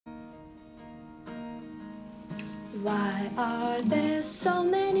Why are there so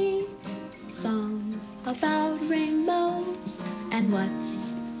many songs about rainbows? And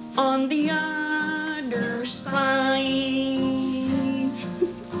what's on the other side?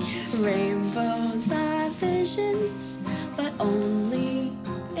 Rainbows are visions, but only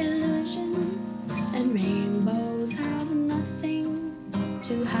illusion. And rainbows have nothing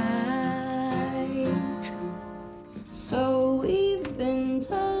to hide. So we've been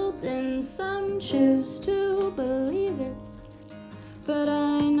told, and some choose to believe it. But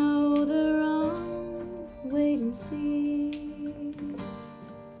I know the wrong. Wait and see.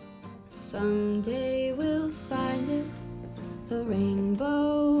 Someday we'll find it, the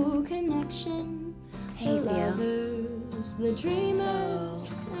rainbow connection. Hey, the Leo. lovers, the dreamers. So,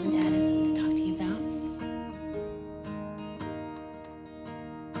 Mom and Dad have something to talk to you about.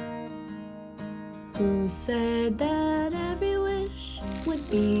 Who said that every wish would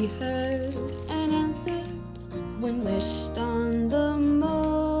be heard and answered when wished on the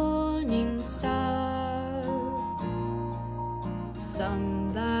morning star?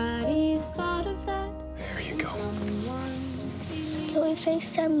 Somebody thought of that. Here you go. Can we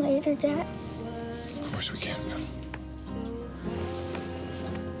FaceTime later, Dad? Of course we can.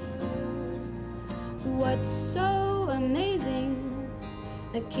 What's so amazing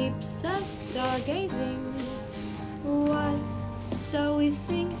that keeps us stargazing? What so we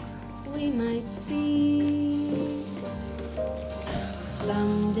think we might see?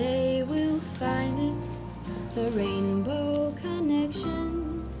 Someday we'll find it, the rainbow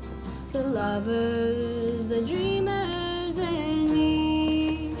connection, the lovers, the dreamers, and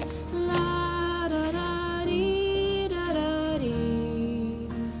me. La da da dee da da dee.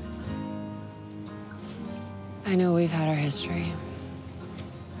 I know we've had our history,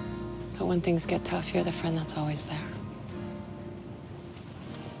 but when things get tough, you're the friend that's always there.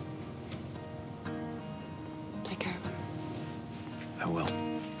 Take care of him. I will.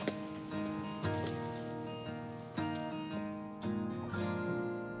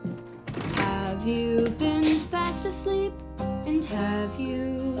 Have you been fast asleep? And have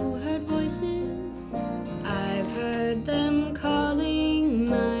you heard voices? I've heard them calling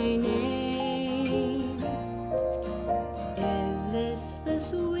my name. Is this the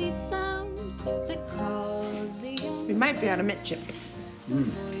sweet sound that calls the young? We might be out of midship. The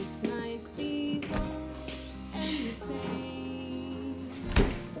voice might be one and the same.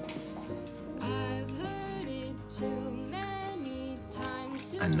 I've heard it too many times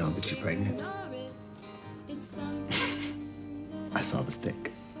to I know that you're pregnant. ignore it. It's something that I saw the stick.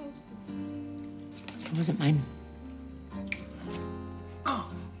 I'm supposed to be. It wasn't mine.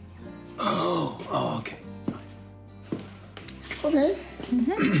 Oh, okay. Okay.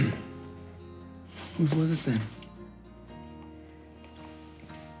 Whose was it then?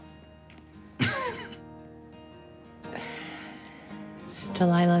 It's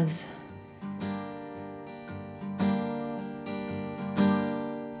Delilah's.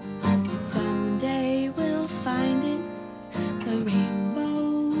 Someday we'll find it, the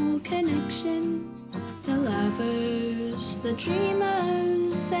rainbow connection, the lovers, the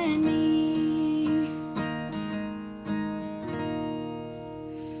dreamers, and me.